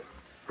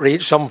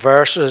read some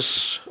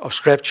verses of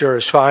Scripture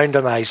is found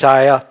in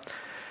Isaiah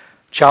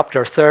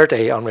chapter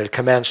 30, and we'll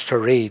commence to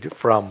read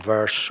from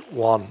verse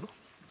 1.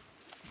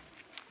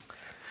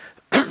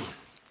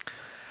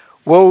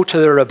 Woe to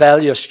the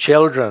rebellious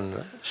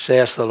children,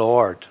 says the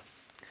Lord,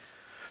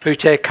 who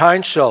take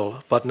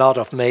counsel, but not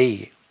of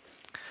me,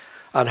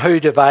 and who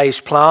devise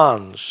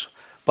plans,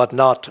 but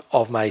not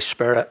of my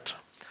Spirit,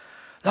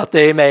 that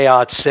they may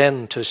add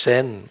sin to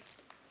sin,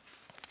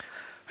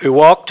 who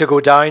walk to go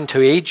down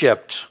to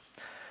Egypt,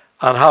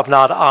 and have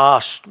not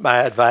asked my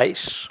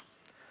advice,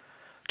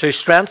 to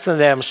strengthen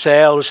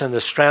themselves in the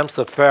strength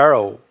of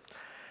Pharaoh,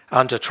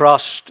 and to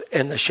trust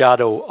in the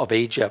shadow of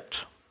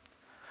Egypt.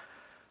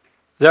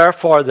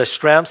 Therefore the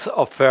strength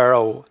of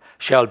Pharaoh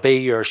shall be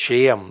your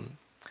shame,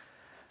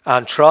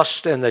 and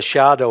trust in the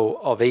shadow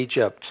of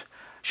Egypt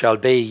shall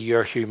be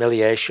your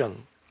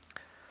humiliation.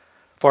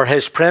 For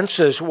his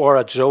princes were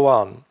at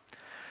Zoan,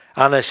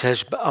 and as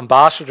his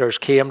ambassadors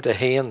came to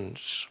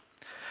Hanes.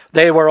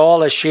 They were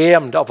all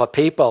ashamed of a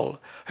people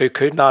who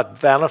could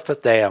not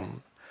benefit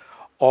them,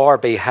 or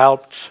be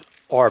helped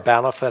or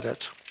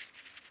benefited,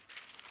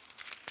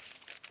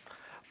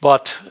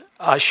 but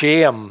a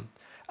shame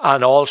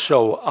and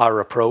also a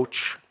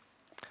reproach.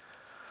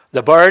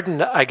 The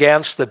burden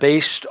against the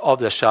beast of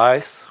the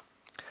south,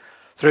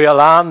 through a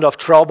land of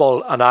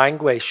trouble and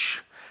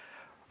anguish,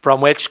 from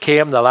which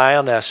came the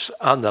lioness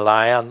and the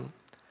lion,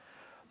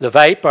 the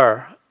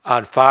viper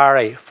and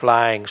fiery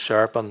flying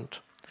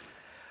serpent.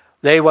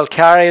 They will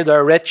carry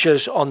their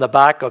riches on the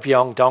back of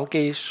young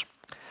donkeys,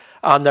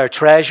 and their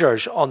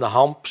treasures on the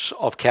humps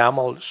of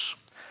camels,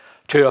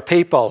 to a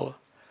people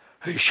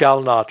who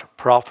shall not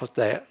profit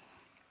them.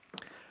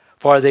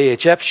 For the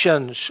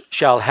Egyptians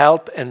shall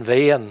help in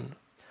vain,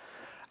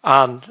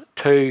 and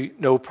to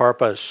no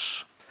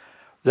purpose.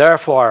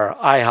 Therefore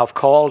I have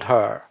called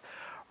her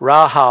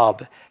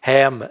Rahab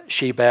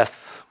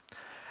Hem-Shebeth.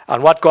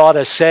 And what God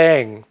is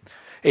saying,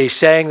 he's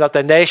saying that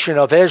the nation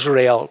of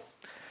Israel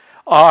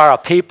are a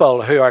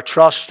people who are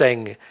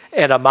trusting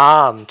in a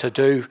man to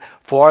do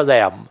for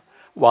them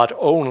what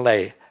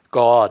only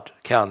God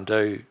can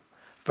do.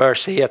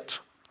 Verse 8.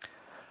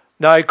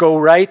 Now go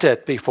write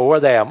it before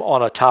them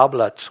on a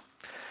tablet,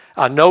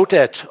 and note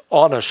it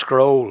on a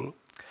scroll,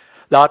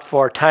 that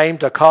for time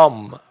to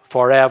come,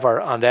 forever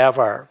and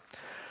ever,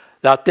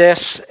 that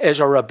this is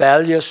a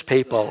rebellious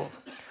people,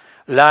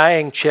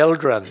 lying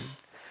children,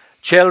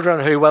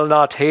 children who will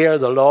not hear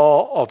the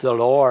law of the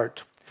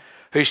Lord,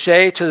 who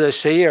say to the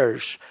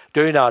seers,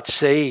 do not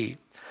see,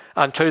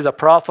 and to the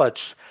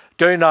prophets,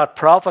 do not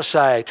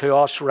prophesy to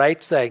us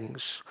right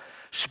things,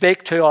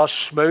 speak to us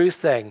smooth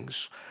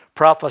things,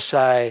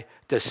 prophesy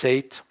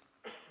deceit.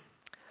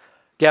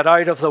 Get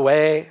out of the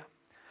way,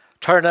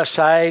 turn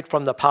aside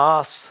from the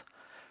path,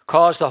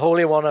 cause the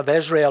Holy One of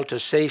Israel to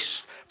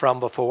cease from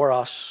before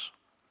us.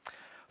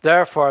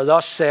 Therefore,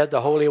 thus said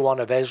the Holy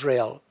One of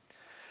Israel,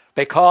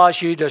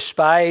 because you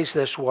despise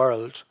this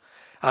world,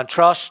 and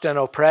trust in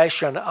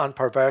oppression and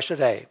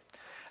perversity,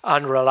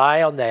 and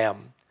rely on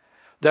them,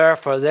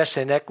 therefore this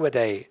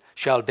iniquity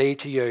shall be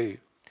to you,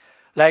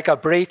 like a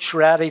breach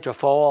ready to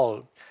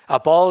fall, a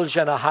bulge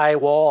in a high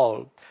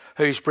wall,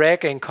 whose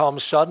breaking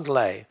comes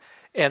suddenly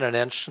in an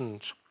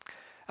instant.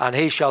 And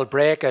he shall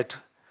break it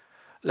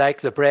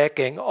like the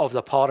breaking of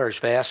the potter's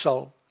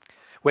vessel,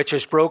 which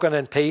is broken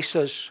in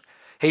pieces.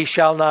 He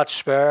shall not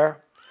spare.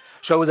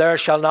 So there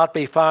shall not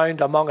be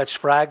found among its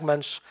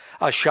fragments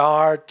a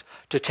shard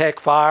to take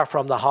fire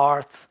from the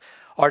hearth,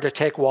 or to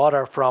take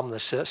water from the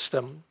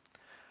cistern.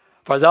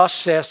 For thus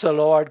saith the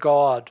Lord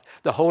God,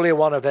 the Holy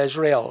One of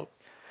Israel,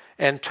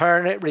 in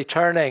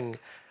returning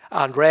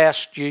and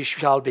rest you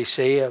shall be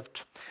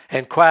saved.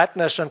 In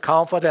quietness and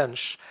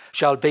confidence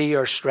shall be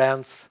your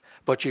strength,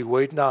 but you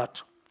would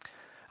not.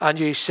 And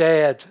you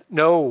said,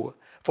 no,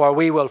 for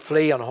we will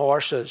flee on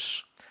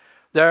horses.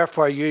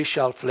 Therefore you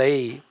shall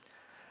flee,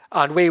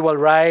 and we will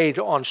ride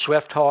on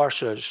swift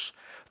horses.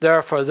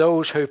 Therefore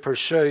those who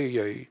pursue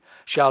you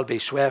shall be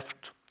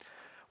swift.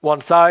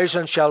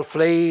 1,000 shall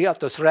flee at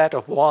the threat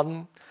of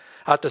one,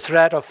 at the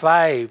threat of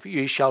 5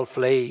 you shall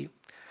flee,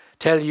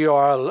 till you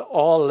are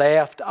all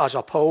left as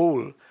a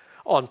pole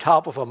on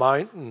top of a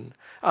mountain,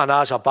 and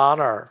as a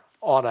banner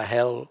on a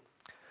hill.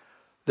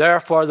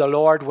 Therefore the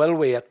Lord will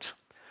wait,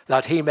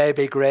 that he may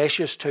be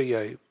gracious to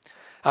you,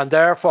 and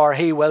therefore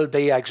he will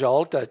be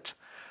exalted,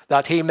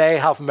 that he may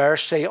have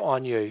mercy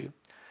on you.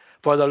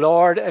 For the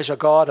Lord is a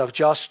God of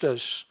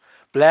justice.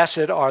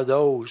 Blessed are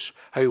those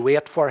who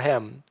wait for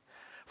him.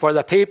 For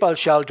the people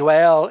shall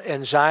dwell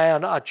in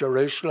Zion at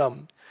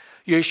Jerusalem.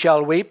 You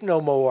shall weep no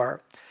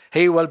more.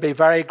 He will be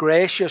very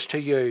gracious to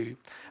you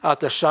at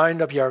the sound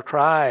of your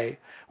cry.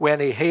 When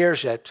he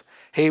hears it,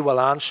 he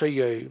will answer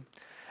you.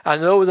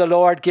 And though the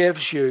Lord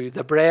gives you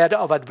the bread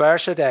of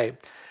adversity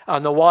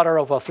and the water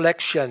of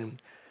affliction,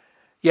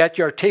 yet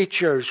your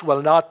teachers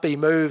will not be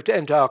moved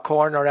into a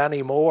corner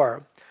any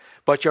more,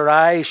 but your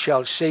eyes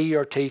shall see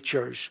your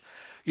teachers.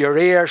 Your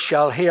ears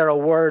shall hear a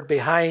word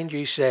behind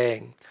you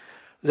saying,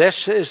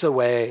 this is the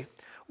way,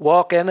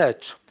 walk in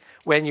it.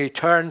 When you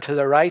turn to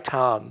the right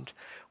hand,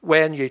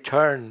 when you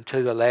turn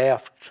to the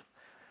left.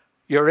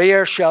 Your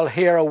ear shall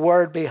hear a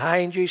word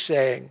behind you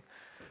saying,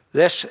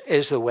 this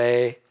is the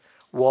way,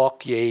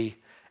 walk ye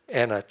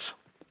in it.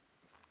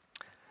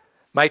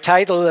 My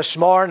title this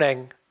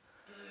morning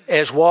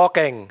is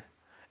Walking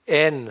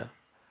in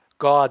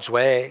God's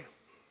Way.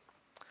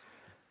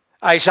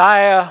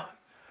 Isaiah,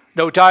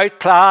 no doubt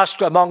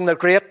classed among the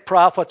great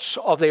prophets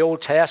of the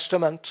Old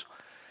Testament,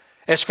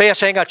 is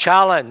facing a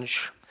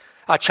challenge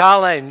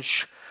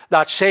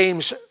that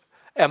seems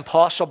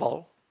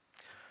impossible.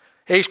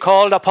 He's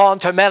called upon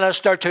to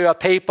minister to a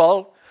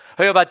people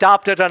who have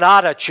adopted an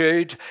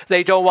attitude.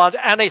 They don't want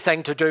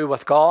anything to do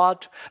with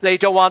God. They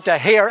don't want to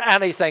hear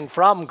anything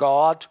from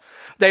God.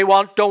 They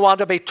don't want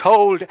to be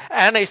told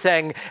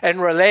anything in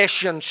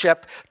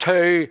relationship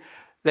to.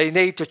 They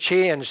need to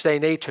change. They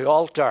need to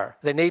alter.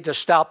 They need to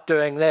stop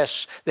doing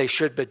this. They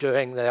should be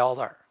doing the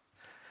other.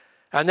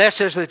 And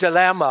this is the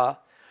dilemma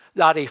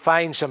that he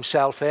finds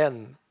himself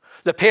in.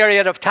 The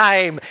period of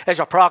time is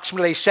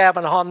approximately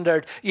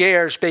 700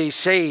 years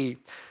BC.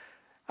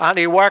 And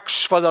he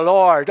works for the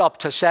Lord up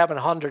to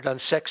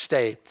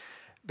 760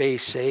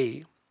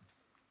 BC.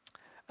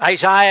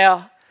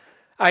 Isaiah,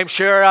 I'm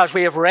sure as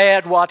we have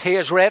read what he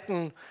has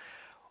written,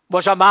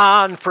 was a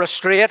man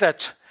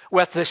frustrated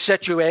with the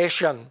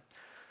situation.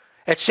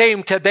 It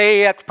seemed to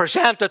be, it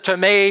presented to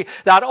me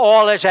that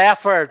all his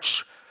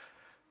efforts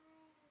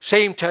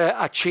seemed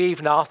to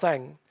achieve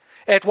nothing.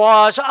 It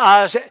was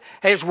as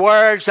his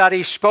words that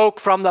he spoke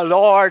from the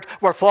Lord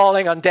were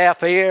falling on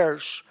deaf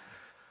ears.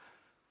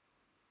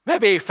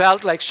 Maybe he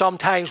felt like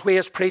sometimes we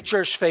as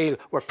preachers feel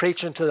we're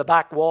preaching to the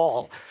back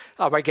wall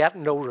and we're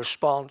getting no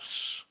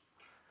response.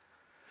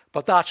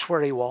 But that's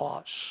where he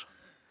was.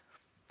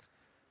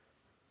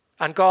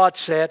 And God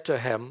said to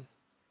him,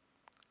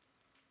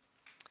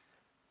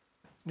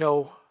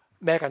 no,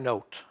 make a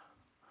note.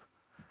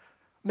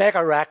 Make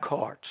a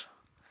record.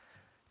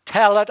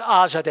 Tell it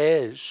as it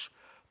is.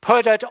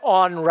 Put it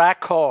on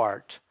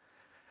record.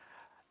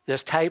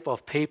 This type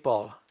of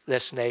people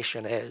this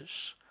nation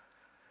is.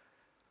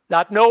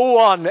 That no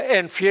one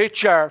in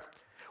future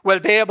will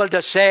be able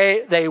to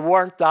say they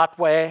weren't that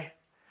way.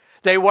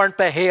 They weren't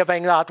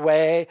behaving that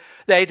way.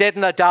 They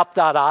didn't adopt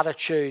that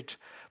attitude.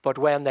 But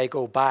when they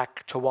go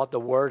back to what the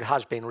word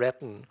has been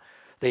written,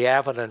 the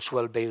evidence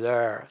will be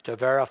there to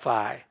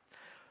verify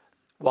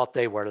what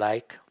they were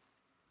like.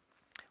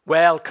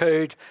 Well,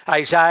 could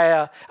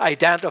Isaiah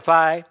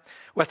identify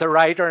with the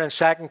writer in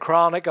 2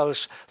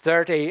 Chronicles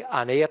 30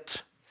 and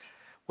 8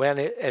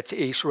 when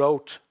he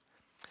wrote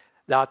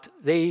that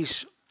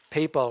these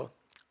people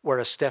were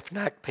a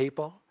stiff-necked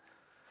people?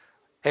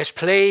 His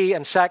plea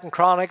in 2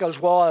 Chronicles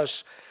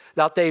was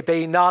that they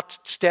be not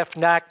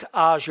stiff-necked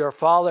as your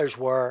fathers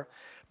were,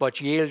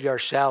 but yield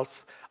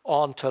yourself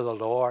unto the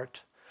Lord.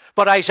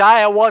 But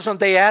Isaiah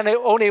wasn't the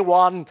only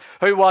one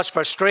who was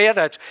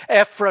frustrated,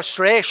 if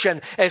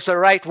frustration is the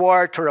right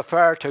word to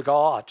refer to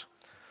God.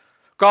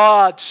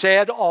 God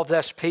said of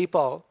this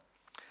people,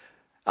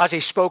 as he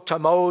spoke to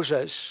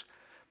Moses,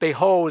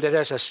 behold, it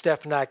is a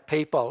stiff-necked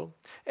people,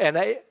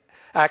 in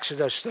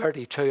Exodus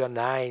 32 and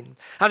 9.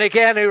 And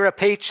again he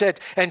repeats it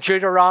in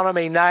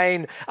Deuteronomy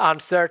 9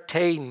 and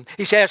 13.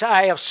 He says,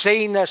 I have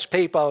seen this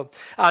people,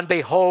 and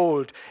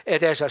behold,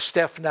 it is a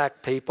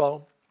stiff-necked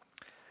people.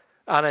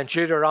 And in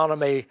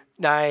Deuteronomy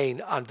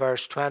 9 and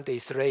verse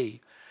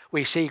 23,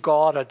 we see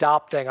God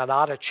adopting an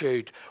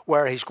attitude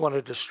where he's going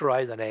to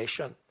destroy the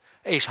nation.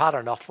 He's had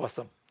enough with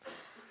them.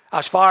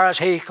 As far as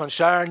he's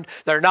concerned,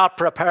 they're not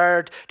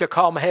prepared to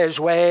come his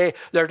way.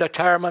 They're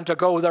determined to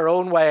go their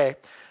own way.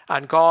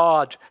 And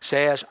God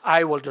says,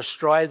 I will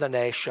destroy the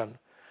nation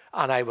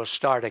and I will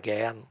start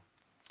again.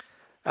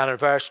 And in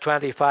verse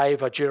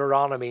 25 of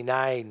Deuteronomy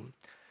 9,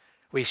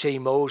 we see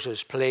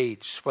Moses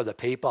pleads for the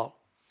people.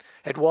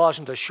 It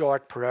wasn't a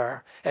short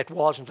prayer. It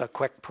wasn't a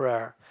quick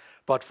prayer.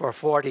 But for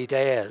 40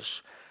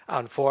 days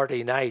and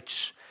 40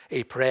 nights,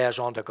 he prays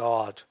unto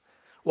God.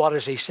 What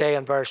does he say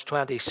in verse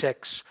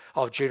 26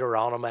 of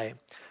Deuteronomy?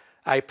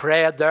 I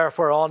prayed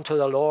therefore unto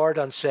the Lord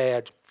and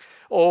said,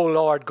 O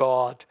Lord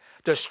God,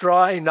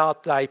 destroy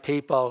not thy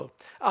people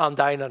and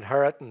thine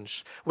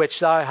inheritance, which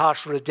thou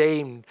hast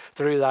redeemed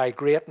through thy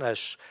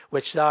greatness,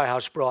 which thou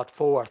hast brought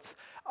forth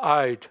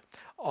out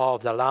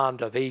of the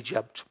land of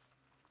Egypt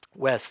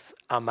with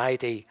a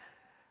mighty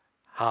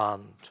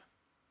hand.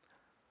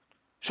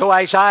 So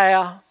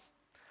Isaiah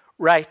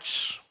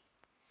writes.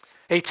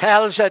 He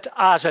tells it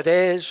as it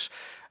is.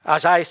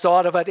 As I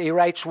thought of it, he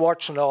writes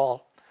warts and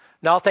all.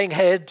 Nothing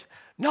hid,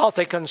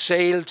 nothing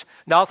concealed,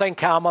 nothing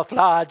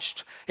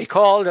camouflaged. He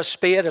called a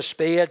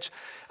spade,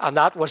 and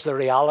that was the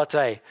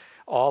reality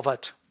of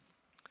it.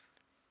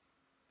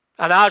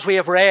 And as we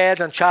have read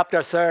in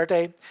chapter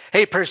 30,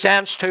 he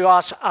presents to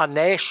us a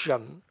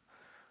nation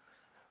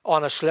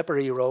on a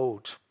slippery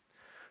road.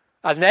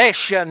 A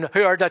nation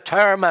who are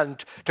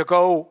determined to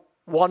go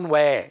one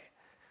way.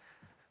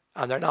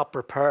 And they're not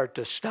prepared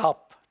to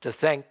stop, to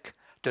think,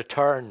 to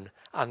turn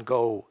and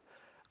go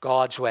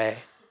God's way.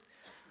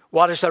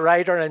 What does the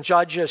writer in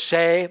Judges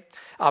say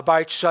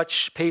about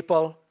such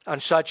people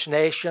and such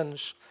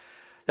nations?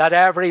 that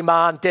every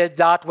man did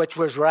that which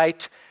was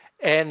right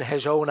in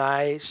his own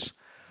eyes.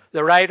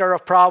 The writer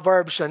of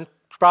Proverbs in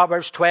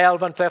Proverbs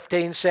 12 and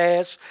 15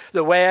 says,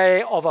 the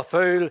way of a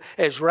fool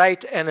is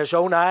right in his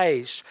own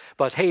eyes,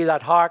 but he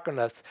that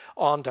hearkeneth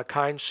unto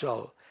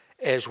counsel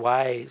is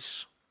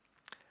wise.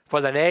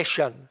 For the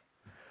nation,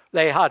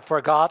 they had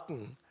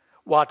forgotten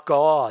what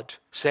God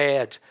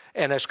said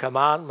in his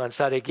commandments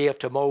that he gave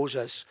to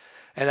Moses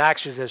in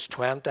Exodus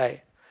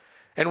 20,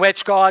 in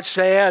which God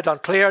said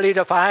and clearly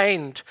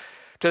defined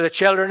to the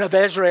children of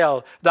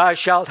Israel, thou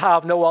shalt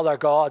have no other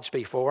gods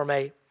before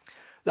me.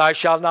 Thou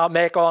shalt not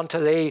make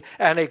unto thee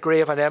any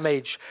graven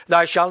image.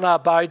 Thou shalt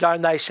not bow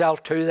down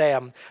thyself to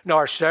them,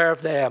 nor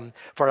serve them.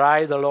 For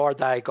I, the Lord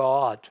thy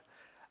God,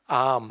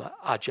 am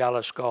a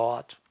jealous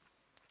God.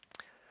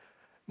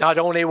 Not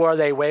only were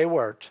they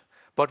wayward,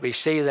 but we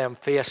see them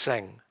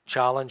facing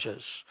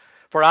challenges.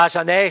 For as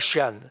a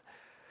nation,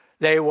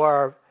 they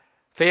were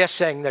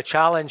facing the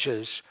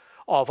challenges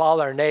of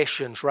other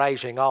nations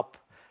rising up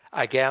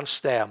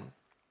against them.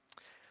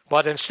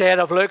 But instead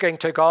of looking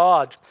to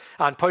God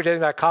and putting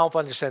their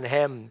confidence in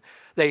him,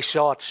 they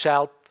sought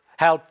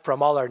help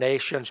from other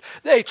nations.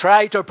 They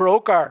tried to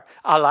broker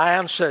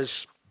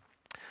alliances.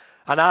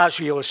 And as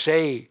you'll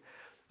see,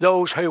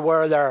 those who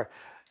were their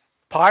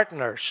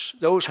partners,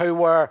 those who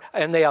were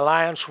in the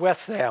alliance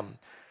with them,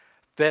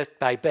 bit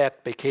by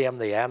bit became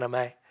the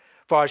enemy.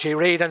 For as you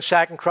read in 2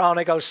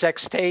 Chronicles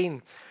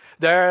 16,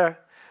 there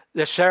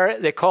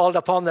they called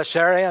upon the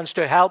Syrians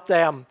to help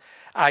them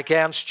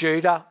against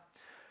Judah.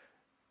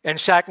 In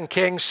 2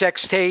 Kings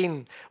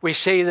 16, we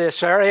see the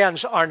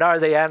Assyrians are now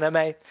the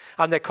enemy,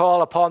 and they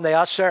call upon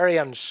the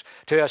Assyrians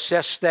to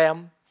assist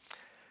them.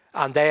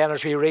 And then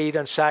as we read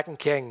in 2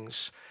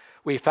 Kings,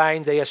 we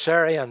find the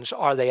Assyrians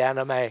are the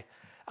enemy,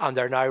 and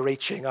they're now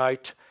reaching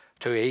out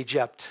to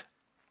Egypt.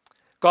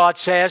 God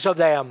says of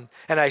them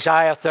in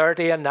Isaiah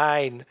 30 and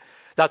 9,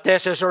 that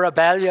this is a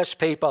rebellious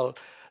people,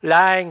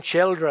 lying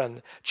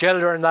children,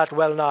 children that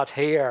will not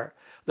hear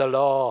the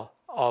law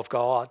of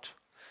God.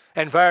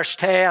 In verse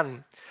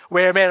 10,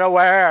 we're made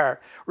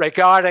aware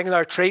regarding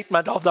their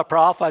treatment of the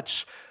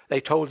prophets. They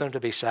told them to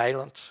be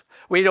silent.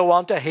 We don't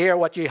want to hear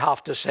what you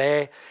have to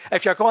say.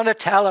 If you're going to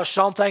tell us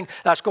something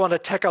that's going to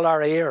tickle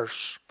our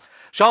ears,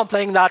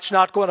 something that's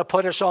not going to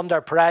put us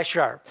under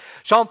pressure,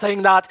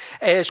 something that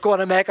is going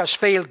to make us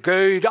feel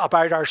good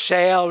about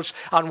ourselves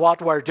and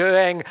what we're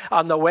doing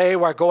and the way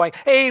we're going,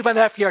 even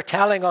if you're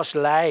telling us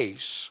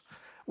lies,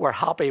 we're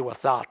happy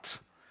with that.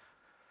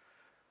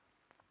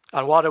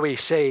 And what do we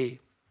see?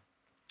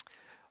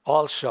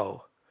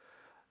 Also,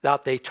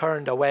 that they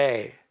turned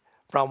away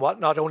from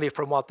not only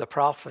from what the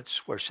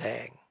prophets were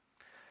saying,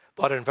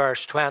 but in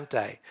verse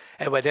 20,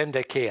 it would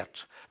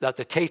indicate that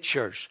the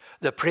teachers,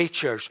 the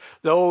preachers,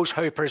 those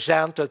who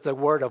presented the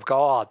word of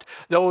God,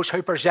 those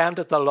who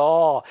presented the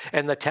law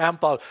in the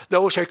temple,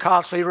 those who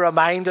constantly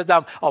reminded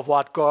them of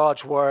what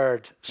God's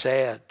word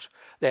said,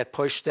 they had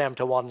pushed them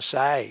to one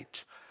side.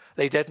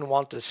 They didn't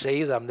want to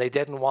see them. They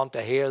didn't want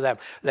to hear them.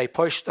 They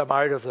pushed them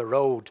out of the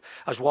road,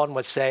 as one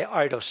would say,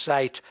 out of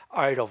sight,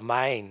 out of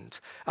mind.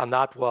 And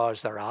that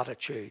was their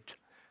attitude.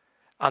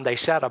 And they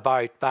set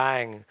about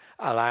buying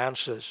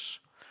alliances.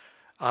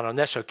 And on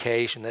this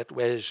occasion, it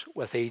was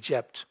with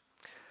Egypt.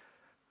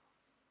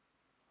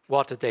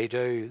 What did they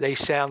do? They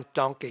sent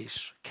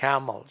donkeys,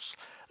 camels,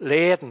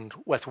 laden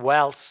with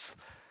wealth,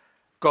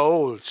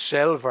 gold,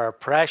 silver,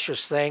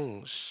 precious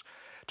things,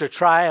 to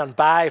try and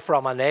buy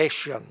from a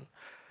nation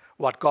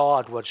what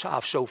God would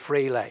have so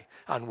freely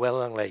and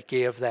willingly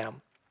gave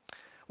them.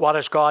 What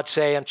does God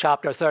say in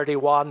chapter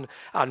 31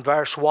 and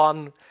verse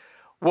 1?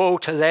 Woe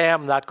to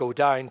them that go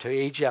down to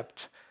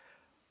Egypt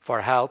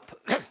for help.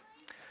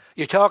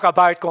 You talk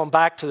about going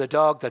back to the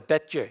dog that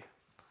bit you.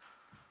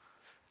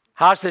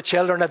 Has the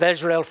children of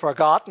Israel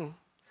forgotten?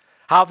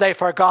 Have they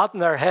forgotten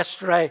their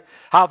history?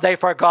 Have they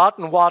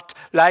forgotten what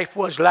life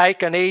was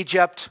like in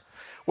Egypt,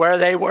 where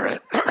they were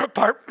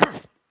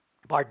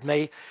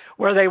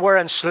where they were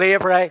in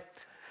slavery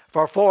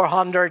for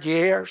 400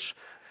 years?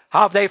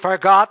 Have they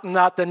forgotten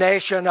that the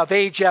nation of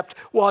Egypt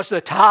was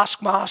the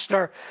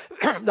taskmaster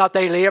that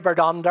they labored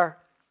under?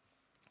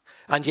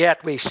 And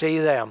yet we see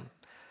them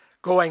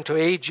going to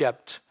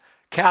Egypt,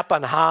 cap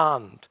in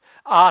hand,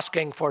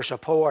 asking for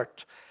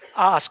support,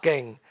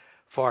 asking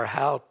for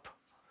help.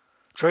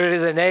 Truly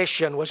the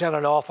nation was in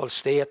an awful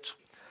state.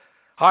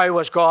 How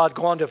was God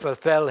going to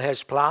fulfill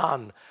his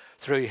plan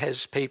through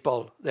his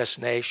people, this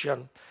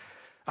nation?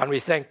 And we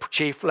think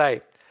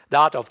chiefly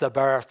that of the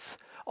birth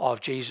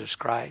of Jesus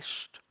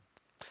Christ.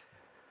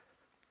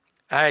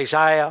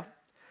 Isaiah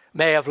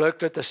may have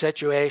looked at the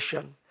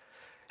situation.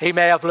 He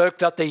may have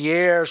looked at the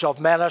years of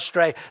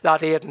ministry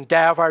that he had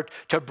endeavored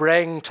to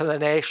bring to the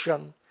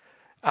nation.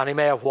 And he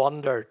may have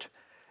wondered,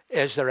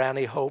 is there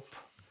any hope?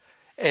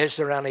 Is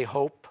there any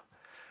hope?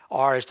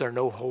 Or is there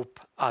no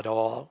hope at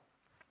all?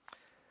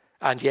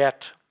 And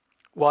yet,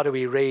 what do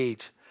we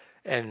read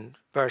in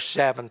verse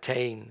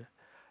 17?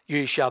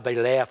 You shall be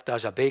left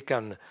as a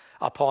beacon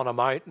upon a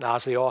mountain,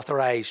 as the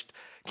authorized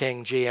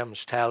King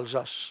James tells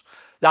us.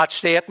 That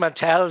statement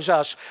tells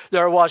us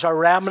there was a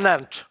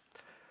remnant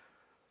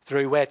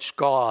through which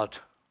God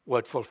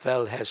would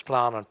fulfill his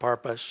plan and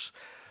purpose.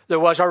 There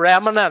was a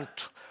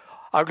remnant,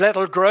 a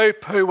little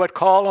group who would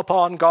call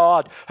upon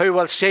God, who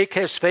will seek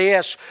his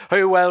face,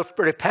 who will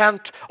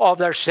repent of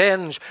their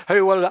sins,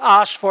 who will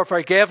ask for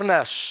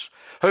forgiveness,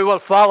 who will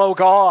follow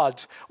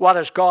God. What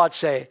does God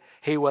say?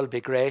 He will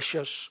be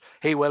gracious.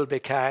 He will be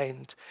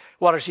kind.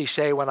 What does he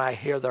say? When I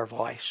hear their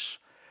voice,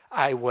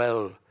 I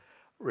will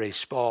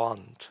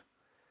respond.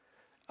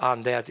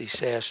 And then he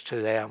says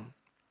to them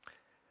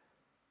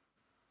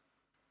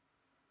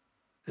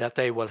that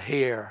they will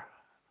hear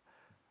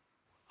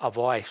a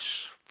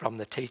voice from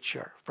the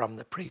teacher, from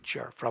the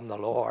preacher, from the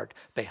Lord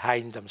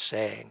behind them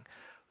saying,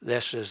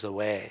 this is the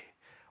way,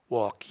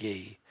 walk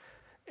ye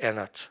in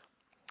it.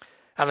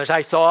 And as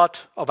I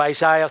thought of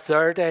Isaiah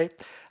 30,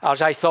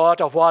 as I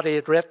thought of what he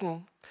had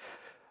written,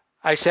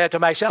 I said to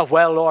myself,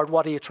 well, Lord,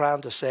 what are you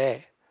trying to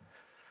say?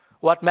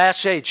 What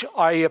message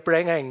are you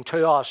bringing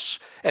to us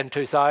in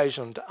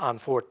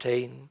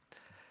 2014?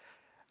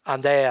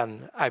 And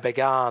then I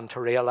began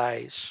to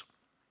realize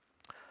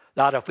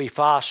that if we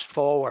fast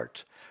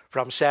forward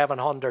from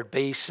 700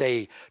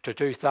 BC to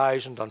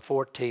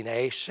 2014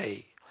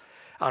 AC,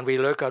 and we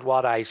look at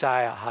what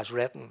Isaiah has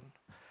written,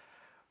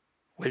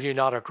 will you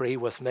not agree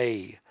with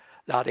me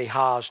that he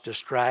has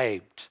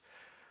described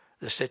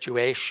the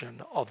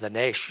situation of the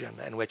nation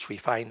in which we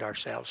find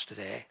ourselves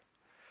today?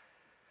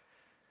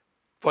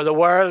 For the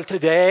world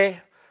today,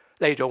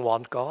 they don't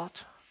want God.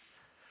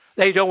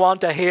 They don't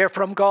want to hear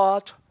from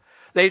God.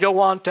 They don't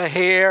want to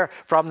hear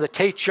from the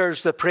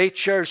teachers, the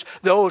preachers,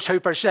 those who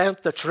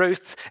present the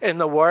truth in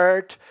the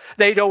Word.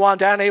 They don't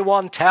want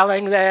anyone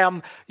telling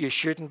them, you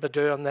shouldn't be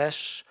doing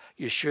this,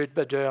 you should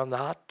be doing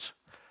that.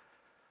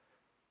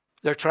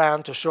 They're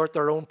trying to sort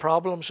their own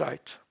problems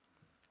out.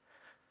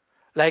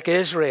 Like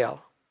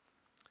Israel,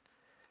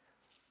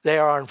 they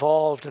are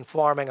involved in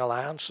forming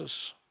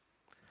alliances.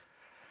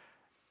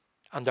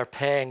 And they're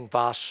paying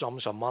vast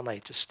sums of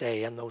money to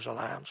stay in those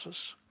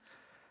alliances.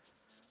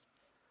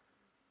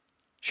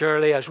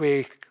 Surely as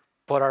we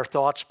put our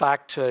thoughts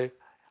back to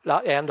the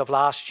end of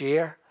last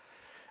year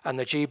and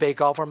the GB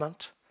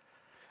government,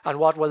 and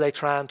what were they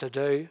trying to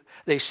do?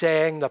 They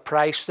saying the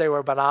price they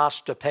were being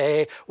asked to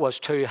pay was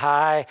too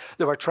high.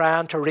 They were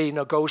trying to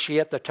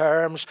renegotiate the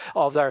terms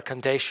of their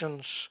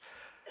conditions.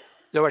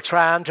 They were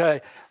trying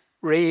to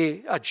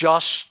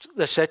readjust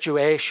the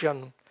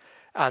situation,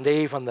 and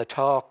even the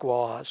talk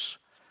was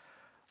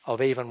of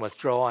even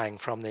withdrawing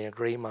from the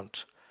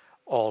agreement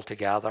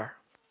altogether.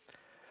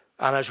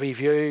 And as we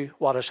view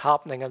what is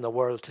happening in the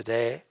world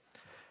today,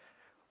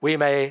 we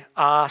may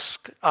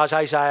ask, as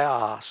Isaiah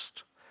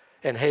asked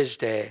in his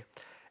day,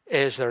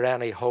 is there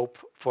any hope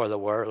for the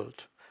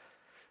world?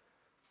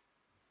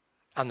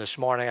 And this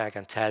morning I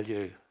can tell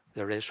you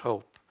there is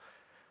hope.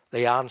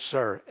 The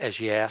answer is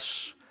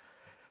yes.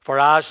 For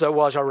as there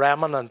was a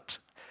remnant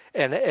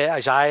in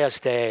Isaiah's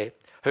day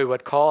who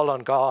would call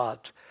on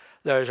God,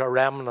 there's a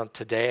remnant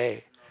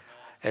today.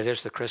 It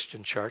is the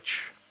Christian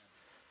church,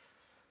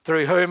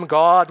 through whom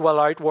God will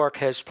outwork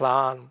his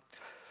plan,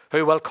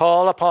 who will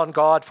call upon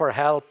God for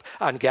help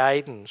and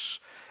guidance,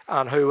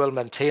 and who will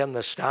maintain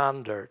the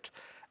standard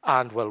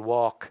and will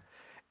walk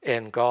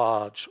in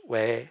God's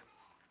way.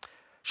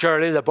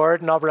 Surely the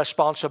burden of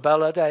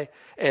responsibility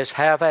is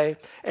heavy,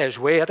 is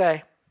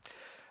weighty,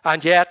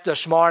 and yet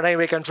this morning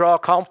we can draw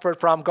comfort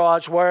from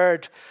God's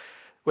word,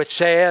 which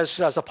says,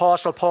 as the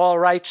Apostle Paul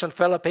writes in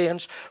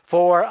Philippians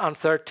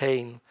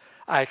 4:13,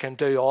 I can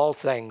do all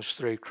things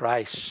through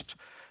Christ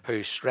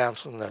who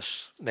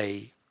strengtheneth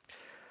me.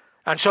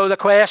 And so the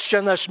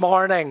question this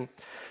morning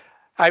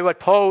I would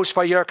pose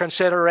for your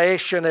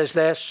consideration is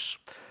this: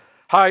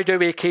 how do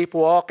we keep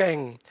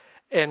walking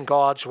in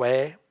God's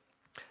way?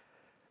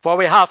 For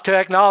we have to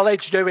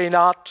acknowledge, do we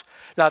not,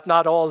 that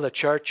not all the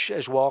church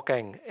is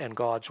walking in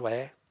God's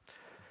way.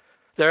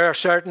 There are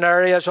certain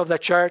areas of the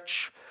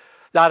church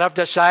that have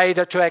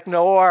decided to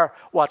ignore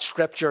what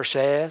Scripture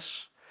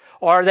says,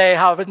 or they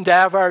have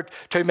endeavored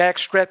to make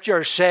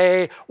Scripture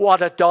say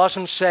what it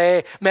doesn't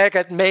say, make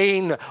it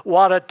mean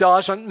what it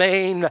doesn't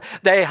mean.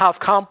 They have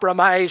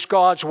compromised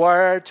God's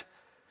word.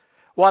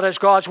 What does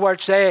God's word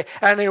say?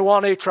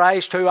 Anyone who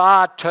tries to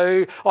add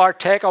to or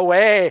take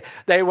away,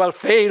 they will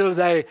feel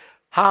the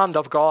hand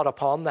of God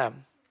upon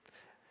them,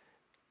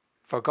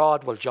 for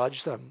God will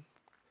judge them.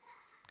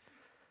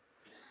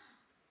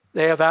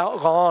 They have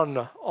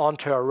gone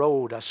onto a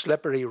road, a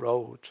slippery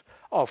road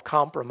of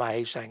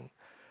compromising.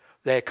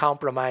 They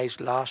compromised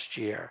last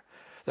year.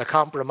 The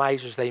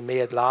compromises they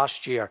made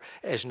last year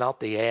is not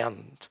the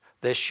end.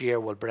 This year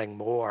will bring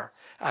more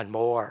and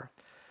more,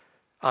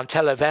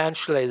 until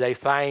eventually they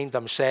find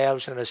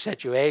themselves in a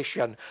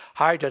situation,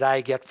 how did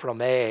I get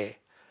from A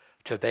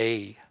to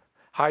B?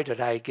 How did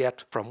I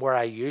get from where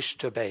I used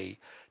to be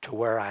to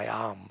where I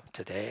am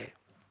today?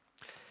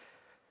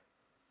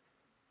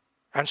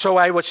 And so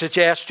I would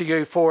suggest to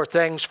you 4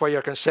 things for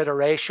your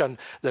consideration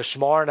this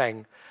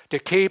morning to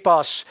keep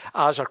us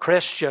as a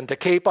Christian, to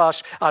keep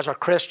us as a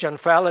Christian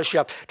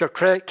fellowship,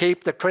 to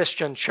keep the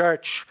Christian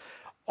church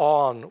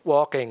on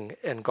walking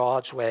in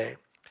God's way?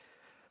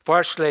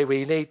 Firstly,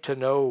 we need to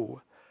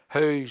know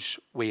whose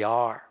we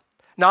are.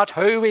 Not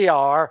who we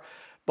are,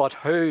 but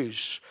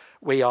whose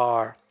we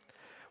are.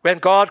 When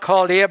God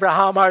called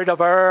Abraham out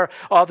of Ur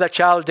of the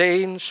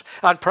Chaldeans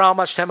and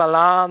promised him a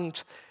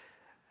land,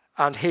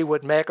 and he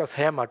would make of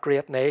him a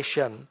great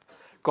nation,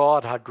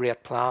 God had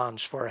great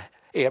plans for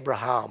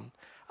Abraham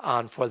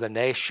and for the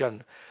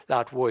nation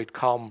that would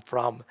come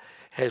from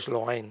his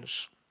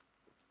loins.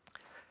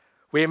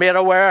 We made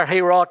aware he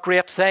wrought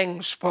great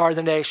things for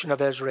the nation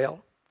of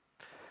Israel.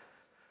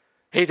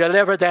 He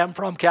delivered them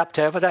from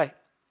captivity.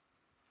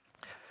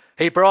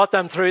 He brought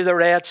them through the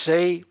Red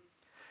Sea.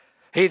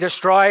 He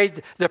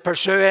destroyed the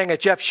pursuing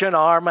Egyptian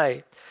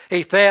army.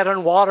 He fed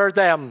and watered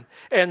them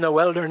in the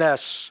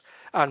wilderness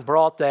and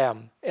brought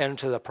them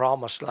into the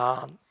promised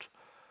land.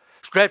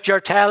 Scripture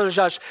tells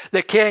us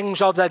the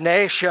kings of the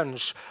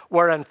nations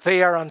were in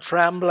fear and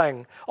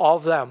trembling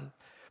of them.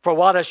 For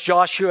what does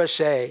Joshua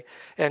say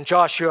in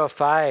Joshua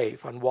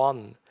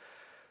 5:1?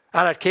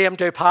 And it came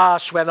to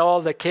pass when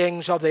all the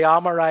kings of the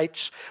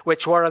Amorites,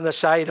 which were on the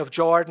side of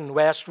Jordan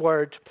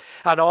westward,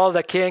 and all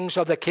the kings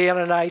of the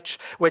Canaanites,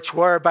 which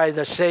were by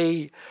the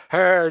sea,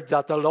 heard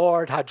that the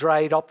Lord had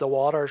dried up the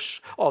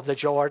waters of the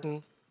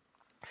Jordan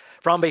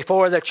from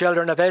before the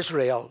children of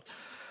Israel,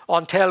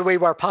 until we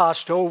were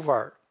passed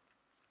over,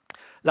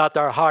 that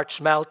their hearts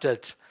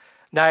melted,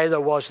 neither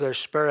was their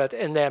spirit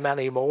in them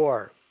any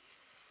more,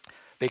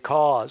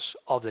 because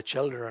of the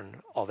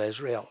children of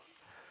Israel.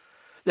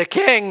 The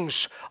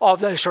kings of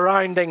the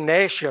surrounding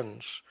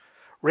nations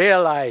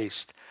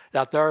realized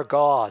that their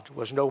God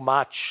was no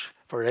match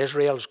for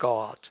Israel's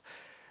God,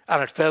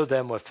 and it filled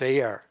them with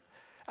fear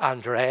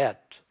and dread.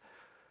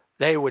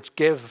 They would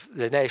give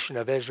the nation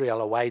of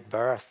Israel a wide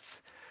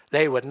berth.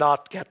 They would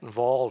not get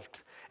involved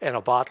in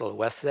a battle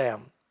with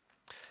them.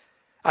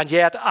 And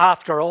yet,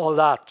 after all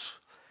that,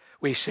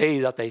 we see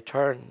that they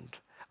turned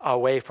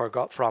away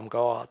from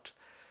God.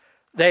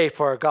 They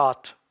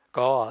forgot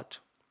God.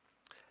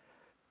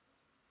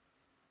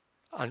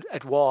 And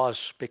it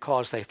was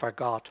because they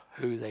forgot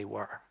who they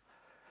were,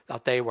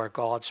 that they were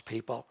God's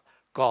people,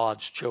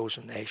 God's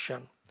chosen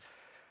nation.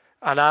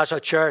 And as a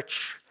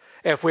church,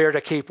 if we're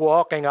to keep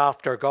walking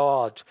after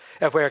God,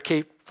 if we're to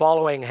keep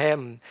following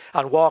him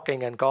and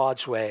walking in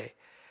God's way,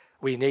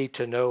 we need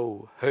to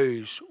know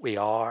whose we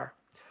are.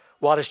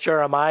 What does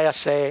Jeremiah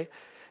say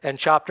in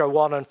chapter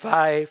 1 and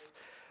 5?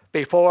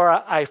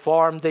 Before I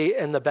formed thee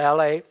in the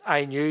belly,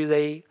 I knew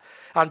thee.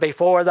 And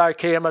before thou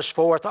camest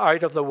forth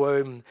out of the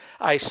womb,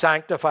 I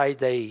sanctified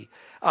thee,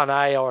 and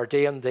I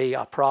ordained thee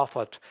a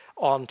prophet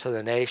unto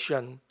the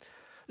nation.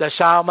 The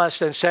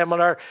psalmist, in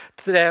similar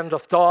to the end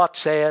of thought,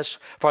 says,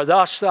 For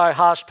thus thou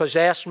hast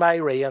possessed my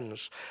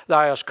reins,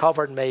 thou hast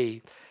covered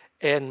me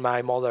in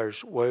my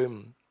mother's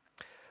womb.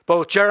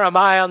 Both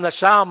Jeremiah and the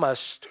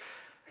psalmist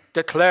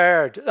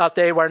declared that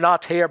they were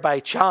not here by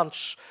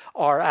chance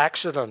or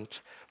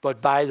accident,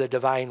 but by the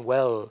divine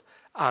will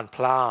and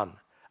plan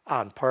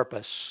and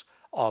purpose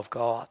of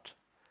God.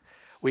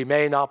 We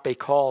may not be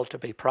called to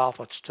be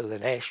prophets to the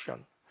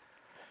nation,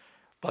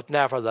 but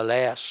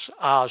nevertheless,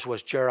 as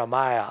was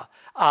Jeremiah,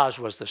 as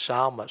was the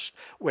psalmist,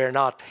 we're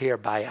not here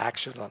by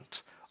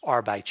accident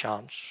or by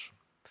chance.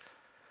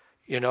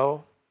 You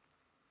know,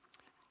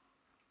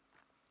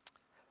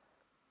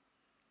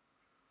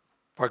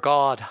 for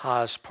God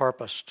has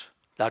purposed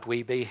that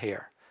we be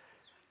here,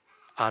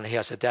 and he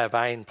has a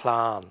divine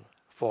plan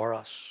for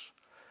us.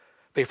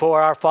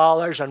 Before our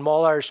fathers and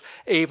mothers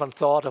even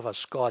thought of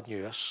us, God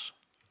knew us.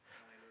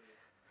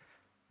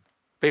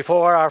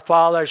 Before our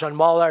fathers and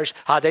mothers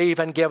had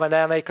even given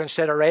any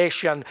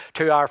consideration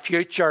to our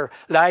future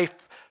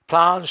life,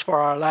 plans for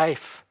our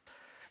life,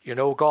 you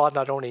know, God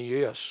not only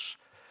knew us,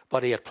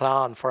 but he had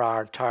planned for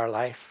our entire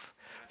life.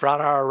 From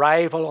our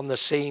arrival on the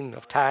scene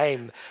of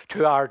time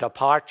to our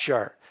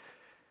departure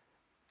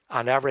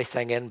and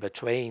everything in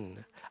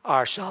between,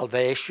 our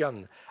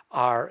salvation,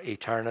 our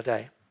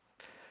eternity.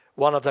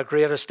 One of the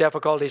greatest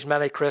difficulties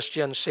many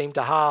Christians seem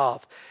to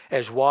have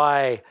is,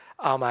 why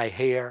am I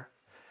here?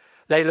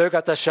 They look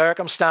at the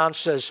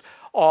circumstances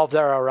of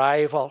their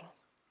arrival,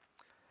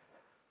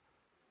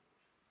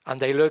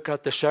 and they look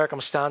at the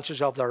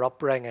circumstances of their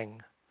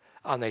upbringing,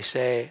 and they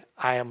say,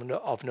 I am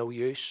of no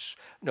use,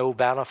 no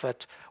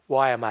benefit.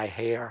 Why am I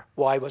here?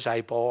 Why was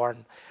I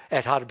born?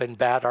 It had been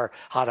better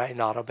had I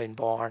not have been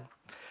born.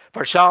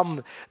 For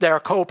some, they're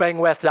coping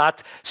with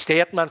that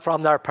statement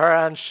from their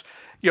parents,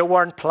 you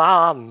weren't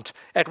planned,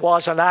 it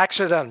was an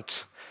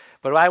accident.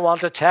 But I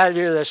want to tell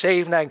you this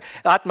evening,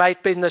 that might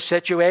have been the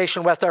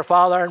situation with their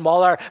father and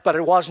mother, but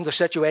it wasn't the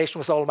situation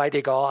with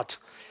Almighty God.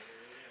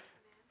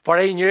 For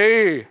he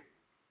knew,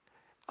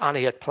 and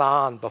he had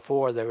planned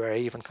before they were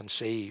even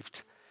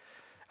conceived.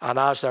 And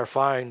as they're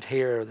found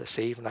here this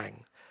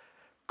evening,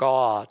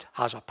 God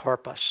has a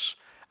purpose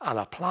and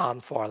a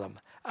plan for them,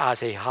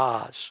 as he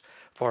has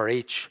for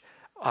each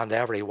and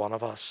every one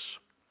of us.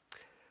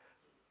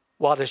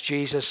 What does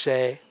Jesus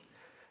say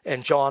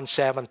in John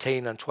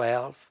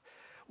 17:12?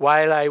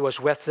 While I was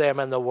with them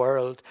in the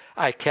world,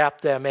 I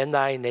kept them in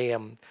thy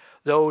name.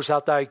 Those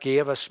that thou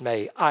gavest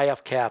me, I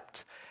have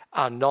kept,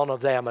 and none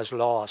of them is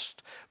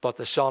lost, but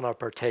the son of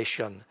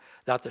perdition,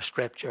 that the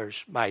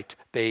scriptures might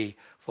be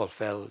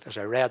fulfilled. As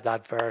I read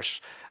that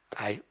verse,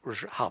 I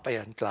was happy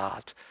and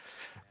glad.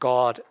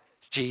 God,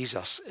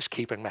 Jesus, is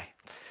keeping me.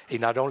 He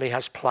not only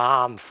has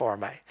planned for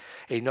me,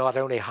 he not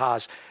only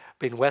has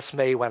been with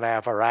me when I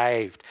have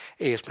arrived,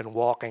 he has been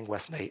walking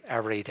with me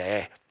every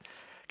day.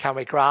 Can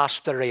we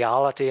grasp the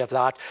reality of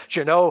that? Do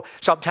you know,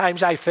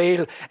 sometimes I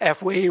feel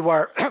if we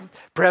were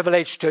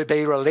privileged to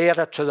be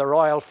related to the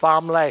royal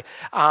family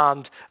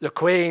and the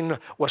Queen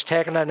was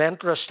taking an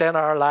interest in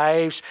our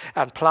lives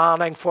and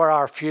planning for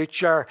our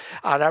future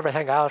and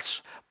everything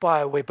else,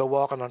 boy, we'd be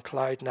walking on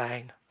cloud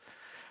nine.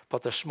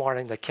 But this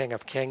morning, the King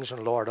of Kings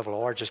and Lord of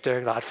Lords is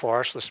doing that for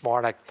us this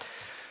morning.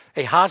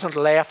 He hasn't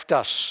left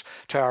us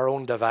to our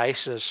own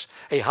devices.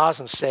 He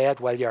hasn't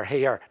said, well, you're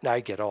here, now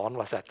get on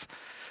with it.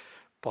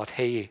 But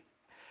he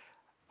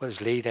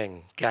was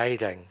leading,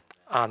 guiding,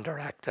 and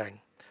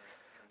directing.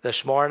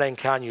 This morning,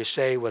 can you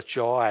say with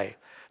joy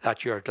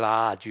that you're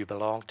glad you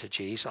belong to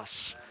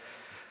Jesus?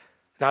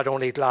 Not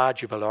only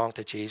glad you belong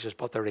to Jesus,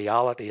 but the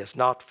reality is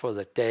not for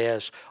the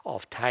days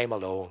of time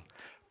alone,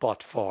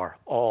 but for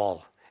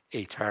all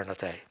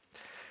eternity.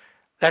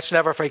 Let's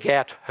never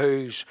forget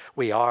whose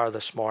we are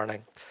this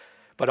morning.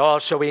 But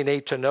also we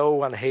need to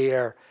know and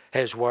hear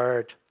his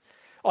word.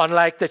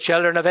 Unlike the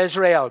children of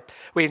Israel,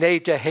 we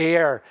need to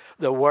hear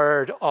the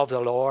word of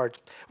the Lord.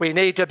 We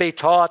need to be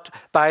taught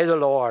by the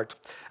Lord.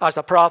 As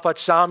the prophet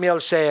Samuel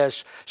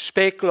says,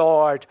 speak,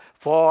 Lord,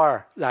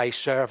 for thy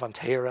servant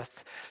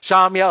heareth.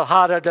 Samuel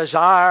had a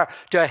desire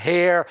to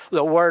hear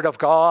the word of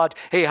God.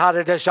 He had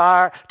a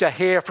desire to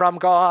hear from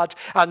God.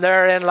 And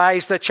therein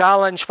lies the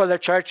challenge for the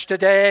church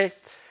today.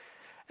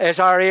 Is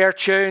our ear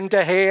tuned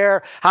to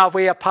hear? Have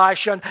we a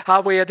passion?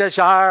 Have we a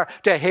desire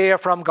to hear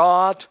from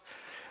God?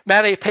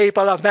 Many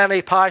people have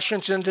many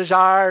passions and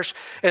desires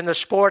in the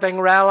sporting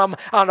realm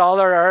and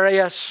other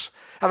areas.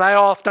 And I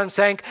often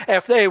think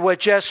if they would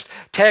just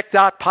take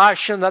that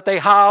passion that they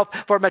have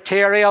for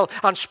material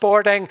and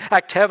sporting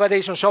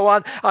activities and so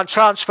on and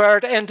transfer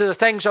it into the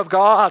things of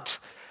God,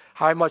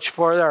 how much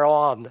further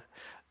on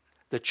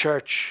the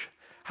church,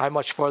 how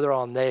much further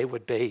on they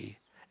would be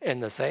in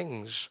the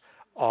things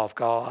of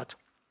God.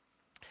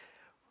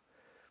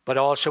 But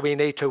also we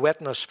need to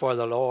witness for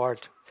the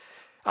Lord.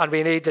 And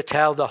we need to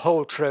tell the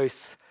whole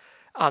truth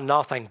and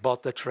nothing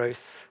but the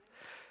truth.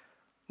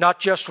 Not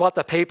just what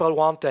the people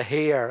want to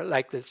hear,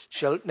 like the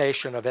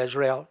nation of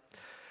Israel.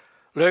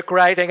 Luke,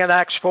 writing in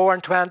Acts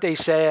 4:20,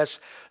 says,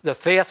 the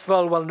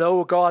faithful will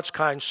know God's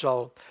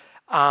counsel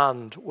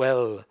and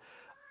will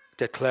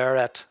declare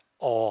it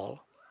all.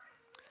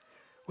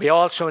 We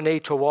also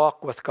need to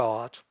walk with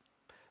God.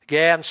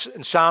 Again,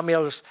 in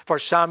Samuel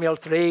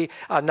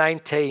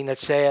 3:19, it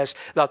says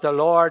that the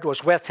Lord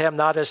was with him,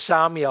 that is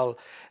Samuel,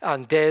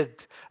 and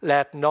did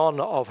let none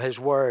of his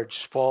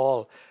words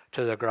fall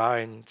to the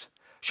ground.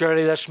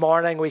 Surely this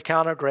morning we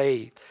can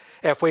agree,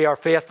 if we are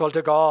faithful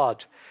to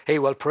God, he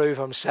will prove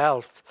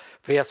himself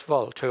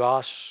faithful to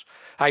us.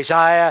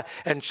 Isaiah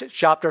in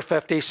chapter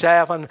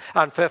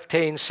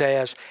 57:15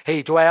 says,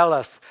 he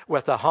dwelleth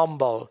with the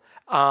humble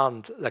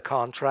and the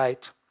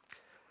contrite.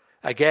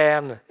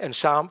 Again, in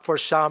 1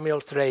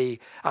 Samuel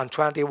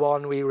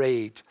 3:21 we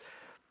read,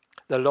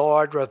 the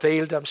Lord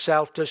revealed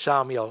himself to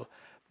Samuel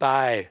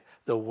by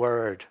the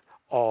word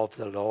of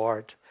the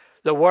Lord.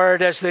 The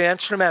word is the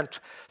instrument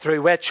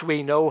through which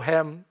we know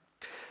him.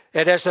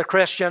 It is the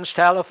Christian's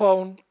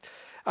telephone,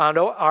 and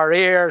our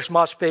ears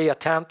must be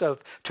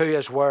attentive to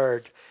his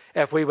word.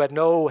 If we would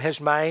know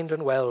his mind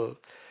and will,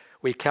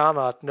 we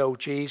cannot know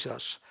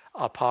Jesus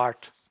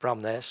apart from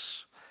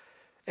this.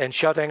 In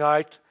shutting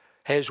out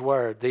his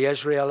word, the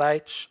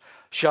Israelites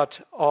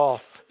shut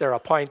off their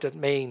appointed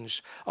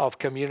means of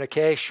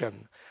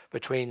communication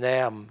between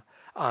them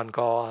and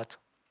God.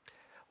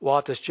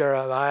 What does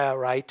Jeremiah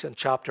write in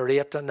chapter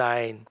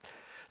 8-9?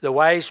 The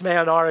wise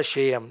men are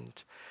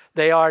ashamed.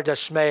 They are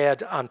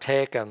dismayed and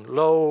taken.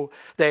 Lo,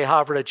 they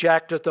have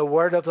rejected the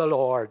word of the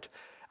Lord,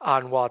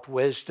 and what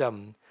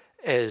wisdom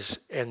is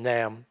in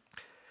them.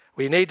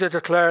 We need to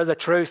declare the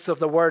truth of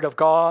the word of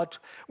God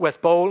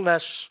with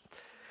boldness.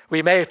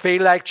 We may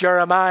feel like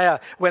Jeremiah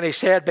when he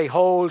said,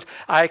 behold,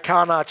 I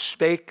cannot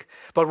speak.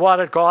 But what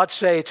did God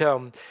say to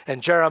him in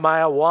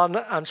Jeremiah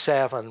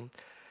 1:7?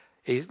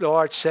 The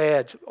Lord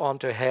said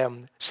unto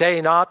him,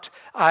 say not,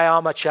 I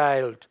am a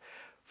child,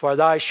 for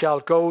thou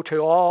shalt go to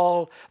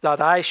all that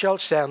I shall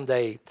send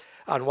thee,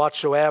 and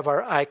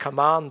whatsoever I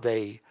command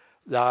thee,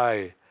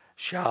 thou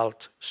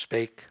shalt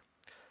speak.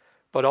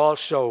 But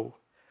also,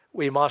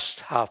 we must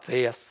have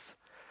faith.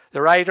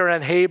 The writer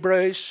in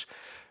Hebrews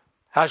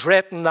has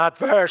written that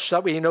verse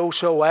that we know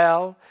so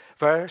well,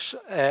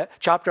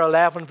 chapter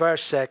 11,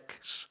 verse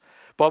 6.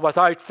 But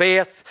without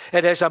faith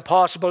it is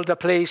impossible to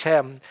please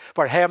him.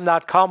 For him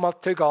that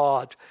cometh to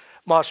God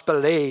must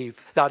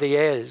believe that he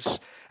is,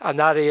 and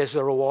that he is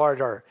the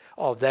rewarder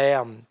of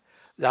them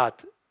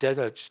that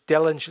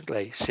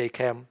diligently seek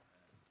him.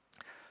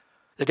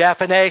 The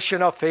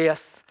definition of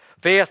faith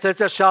Faith is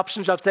the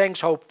substance of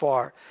things hoped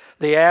for,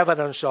 the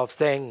evidence of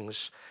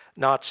things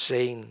not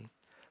seen.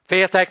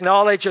 Faith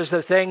acknowledges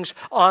the things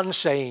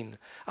unseen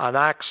and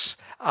acts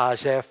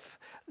as if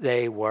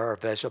they were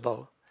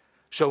visible.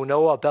 So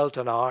Noah built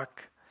an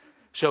ark.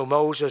 So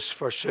Moses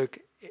forsook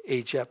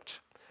Egypt.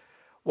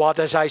 What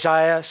does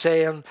Isaiah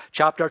say in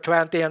chapter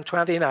 20 and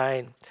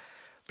 29?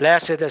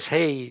 Blessed is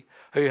he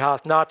who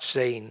hath not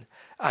seen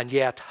and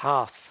yet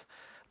hath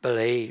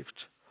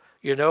believed.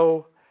 You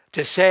know,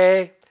 to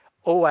say,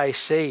 oh, I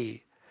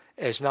see,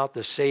 is not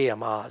the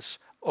same as,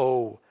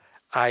 oh,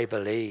 I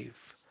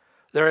believe.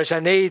 There is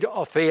a need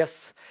of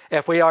faith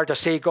if we are to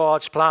see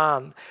God's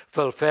plan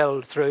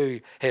fulfilled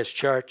through his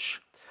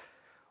church.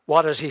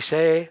 What does he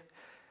say?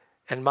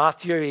 In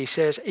Matthew, he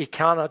says, he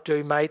cannot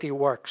do mighty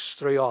works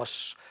through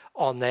us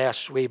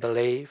unless we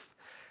believe.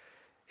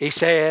 He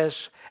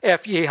says,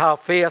 if ye have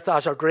faith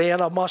as a grain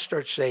of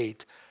mustard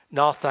seed,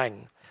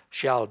 nothing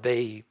shall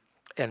be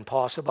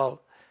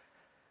impossible.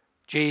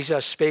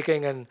 Jesus,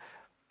 speaking in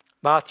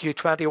Matthew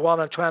 21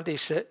 and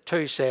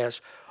 22,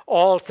 says,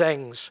 all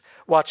things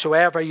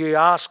whatsoever you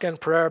ask in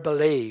prayer,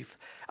 believe,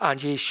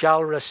 and ye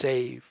shall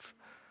receive.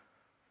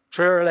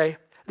 Truly,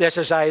 this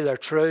is either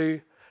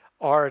true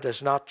or it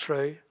is not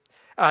true.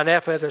 And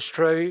if it is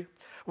true,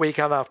 we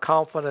can have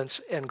confidence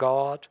in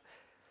God.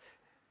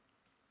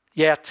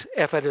 Yet,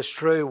 if it is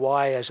true,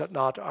 why is it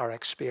not our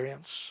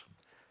experience?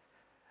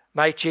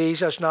 Might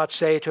Jesus not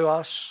say to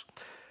us,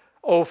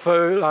 O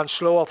fool and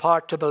slow of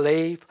heart to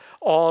believe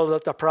all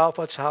that the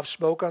prophets have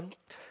spoken?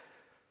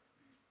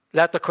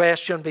 Let the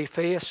question be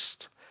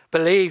faced.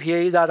 Believe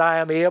ye that I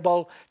am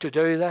able to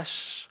do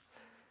this?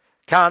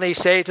 Can he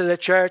say to the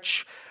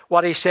church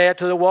what he said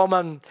to the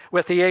woman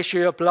with the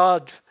issue of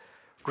blood?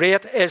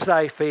 Great is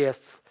thy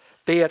faith,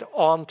 be it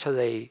unto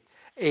thee,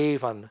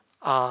 even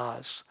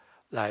as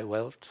thou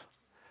wilt.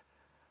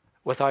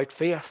 Without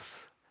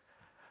faith,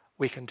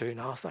 we can do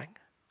nothing.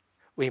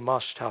 We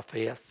must have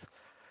faith.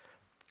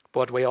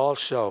 But we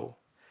also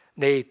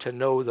need to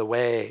know the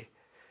way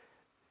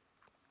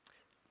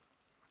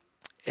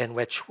in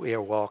which we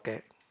are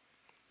walking.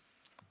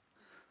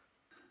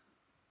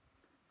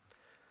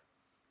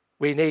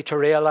 We need to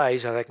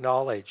realize and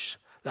acknowledge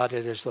that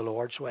it is the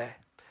Lord's way.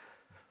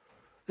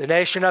 The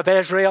nation of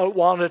Israel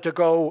wanted to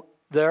go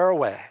their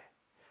way.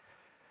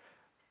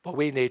 But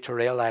we need to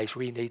realize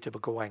we need to be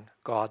going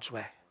God's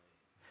way.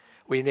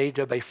 We need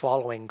to be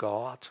following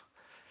God.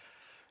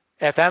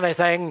 If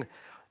anything,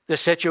 the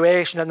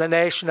situation in the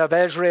nation of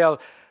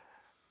Israel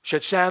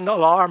should send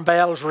alarm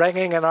bells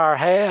ringing in our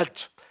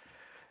head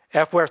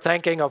if we're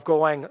thinking of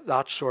going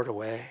that sort of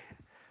way.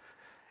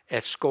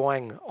 It's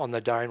going on the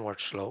downward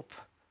slope.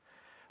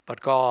 But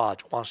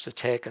God wants to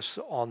take us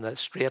on the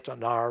straight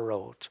and narrow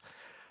road,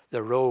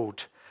 the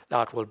road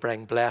that will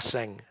bring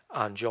blessing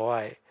and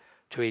joy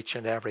to each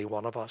and every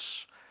one of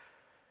us.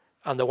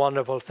 And the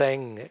wonderful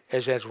thing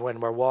is when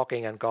we're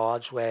walking in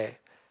God's way,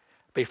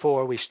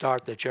 before we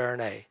start the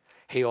journey,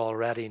 he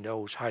already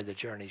knows how the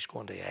journey is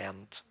going to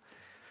end.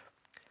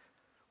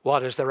 What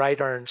does the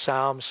writer in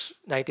Psalms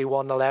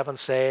 91:11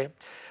 say?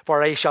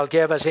 For he shall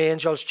give his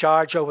angels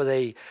charge over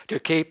thee, to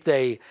keep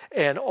thee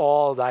in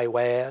all thy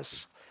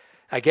ways.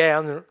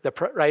 Again,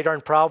 the writer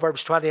in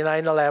Proverbs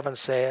 29:11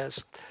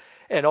 says,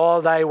 in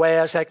all thy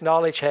ways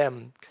acknowledge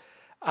him,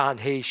 and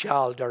he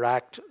shall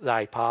direct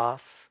thy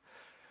path.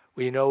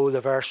 We know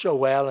the verse so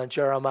well in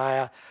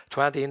Jeremiah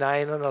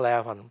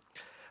 29:11,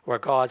 where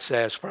God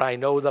says, for I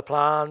know the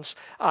plans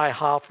I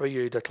have for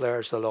you,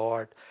 declares the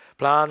Lord.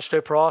 Plans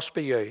to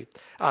prosper you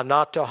and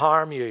not to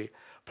harm you.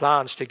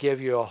 Plans to give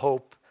you a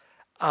hope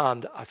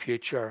and a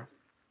future.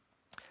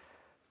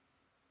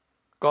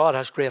 God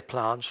has great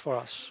plans for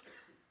us.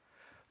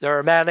 There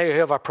are many who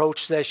have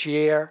approached this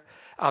year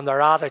and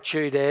their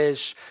attitude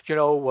is,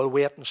 we'll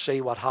wait and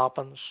see what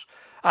happens.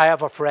 I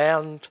have a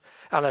friend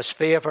and his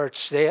favourite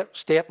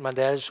statement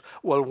is,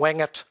 we'll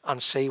wing it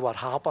and see what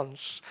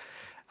happens.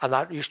 And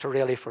that used to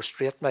really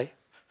frustrate me.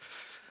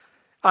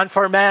 And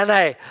for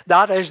many,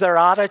 that is their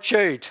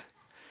attitude.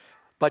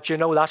 But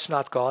that's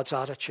not God's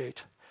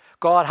attitude.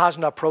 God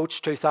hasn't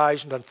approached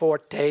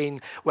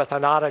 2014 with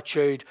an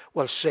attitude,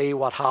 we'll see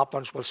what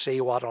happens, we'll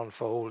see what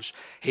unfolds.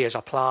 He has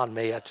a plan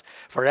made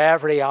for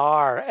every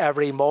hour,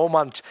 every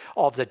moment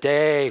of the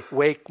day,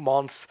 week,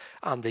 month,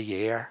 and the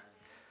year.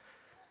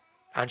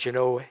 And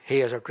he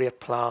has a great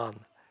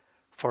plan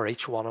for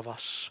each one of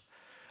us.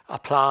 A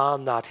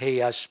plan that he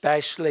has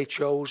specially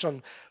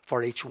chosen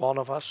for each one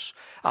of us.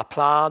 A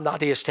plan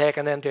that he has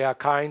taken into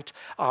account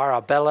our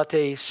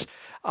abilities,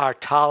 our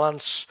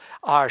talents,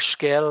 our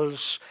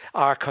skills,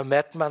 our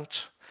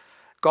commitment.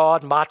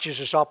 God matches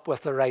us up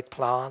with the right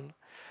plan.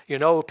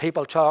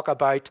 People talk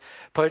about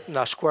putting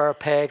a square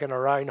peg in a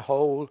round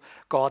hole.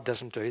 God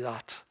doesn't do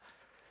that.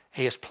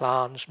 He has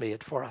plans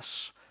made for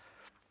us.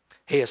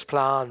 He has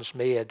plans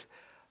made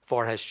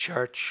for his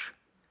church.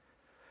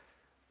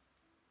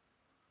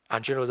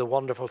 And the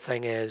wonderful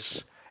thing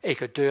is, he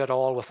could do it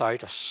all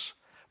without us.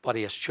 but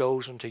he has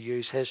chosen to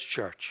use his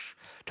church,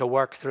 to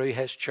work through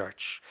his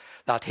church,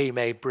 that he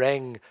may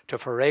bring to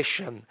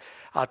fruition,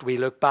 as we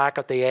look back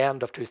at the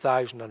end of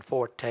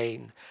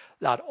 2014,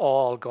 that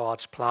all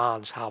God's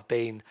plans have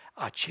been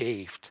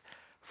achieved,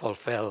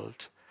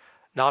 fulfilled,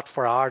 not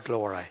for our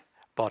glory,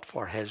 but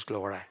for his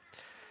glory.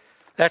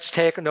 Let's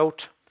take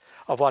note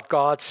of what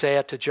God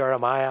said to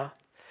Jeremiah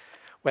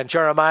when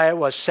Jeremiah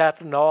was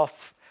setting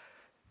off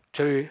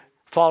to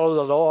follow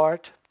the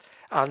Lord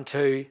and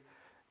to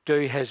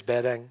do his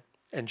bidding.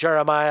 In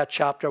Jeremiah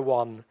chapter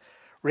 1,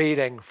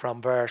 reading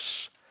from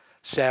verse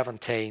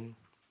 17.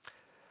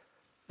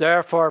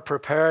 Therefore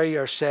prepare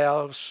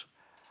yourself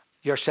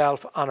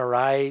and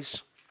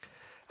arise,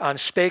 and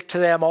speak to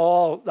them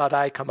all that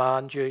I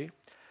command you.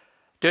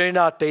 Do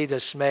not be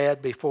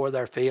dismayed before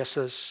their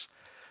faces,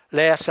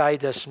 lest I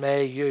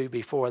dismay you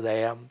before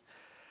them.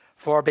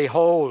 For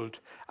behold,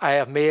 I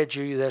have made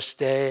you this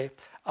day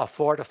a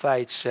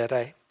fortified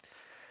city,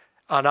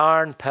 an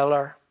iron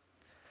pillar,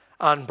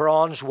 and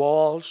bronze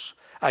walls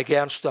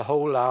against the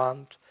whole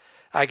land,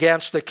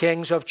 against the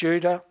kings of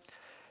Judah,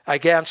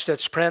 against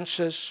its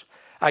princes,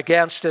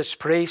 against its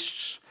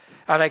priests,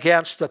 and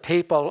against the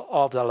people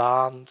of the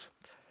land.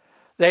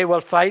 They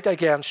will fight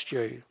against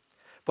you,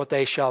 but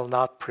they shall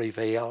not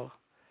prevail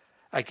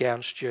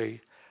against you.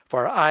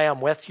 For I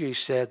am with you,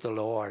 said the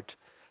Lord,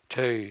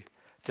 to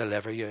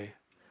deliver you.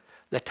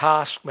 The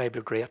task may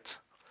be great.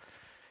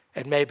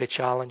 It may be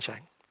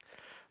challenging.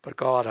 But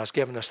God has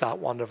given us that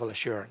wonderful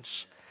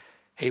assurance.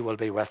 He will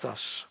be with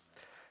us.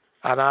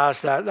 And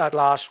as that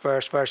last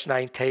verse, verse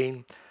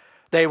 19,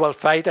 they will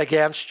fight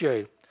against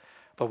you.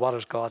 But what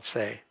does God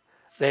say?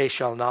 They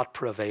shall not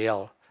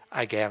prevail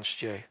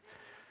against you.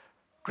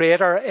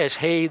 Greater is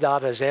he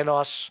that is in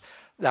us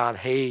than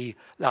he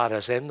that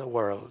is in the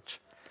world.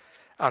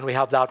 And we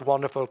have that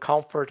wonderful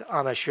comfort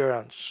and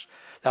assurance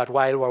that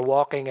while we're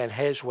walking in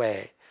his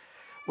way,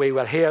 we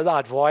will hear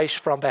that voice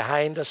from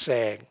behind us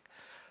saying,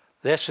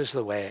 this is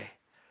the way,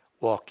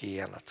 walk ye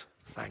in it.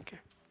 Thank you.